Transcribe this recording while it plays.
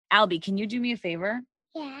Albie, can you do me a favor?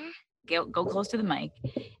 Yeah. Go close to the mic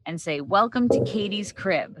and say, welcome to Katie's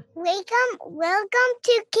Crib. Welcome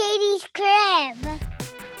to Katie's Crib.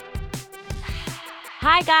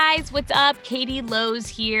 Hi, guys. What's up? Katie Lowe's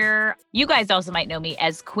here. You guys also might know me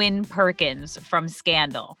as Quinn Perkins from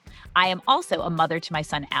Scandal. I am also a mother to my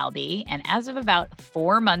son, Albie, and as of about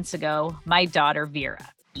 4 months ago, my daughter, Vera.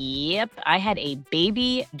 Yep, I had a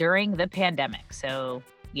baby during the pandemic, so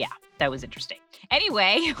yeah, that was interesting.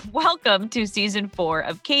 Anyway, welcome to season 4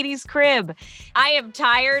 of Katie's Crib. I am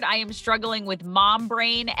tired, I am struggling with mom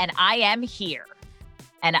brain, and I am here.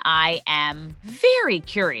 And I am very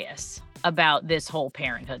curious about this whole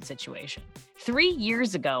parenthood situation. 3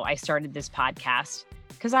 years ago, I started this podcast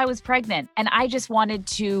because I was pregnant and I just wanted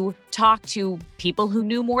to talk to people who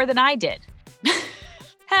knew more than I did.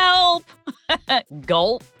 Help!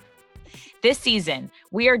 Gulp. This season,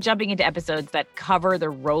 we are jumping into episodes that cover the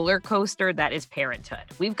roller coaster that is parenthood.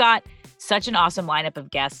 We've got such an awesome lineup of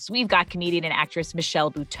guests. We've got comedian and actress Michelle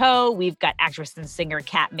Buteau. We've got actress and singer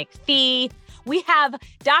Kat McPhee. We have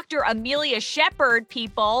Dr. Amelia Shepard,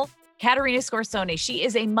 people. Katerina Scorsone, she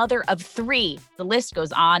is a mother of 3. The list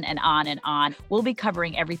goes on and on and on. We'll be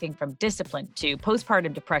covering everything from discipline to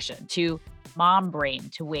postpartum depression to mom brain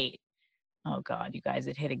to weight. Oh God, you guys,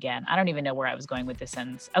 it hit again. I don't even know where I was going with this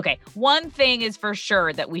sentence. Okay, one thing is for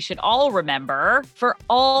sure that we should all remember, for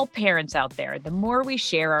all parents out there, the more we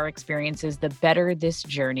share our experiences, the better this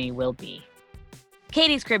journey will be.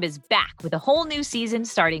 Katie's Crib is back with a whole new season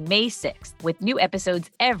starting May 6th with new episodes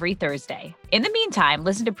every Thursday. In the meantime,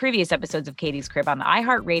 listen to previous episodes of Katie's Crib on the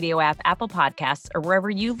iHeartRadio app, Apple Podcasts, or wherever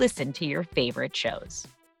you listen to your favorite shows.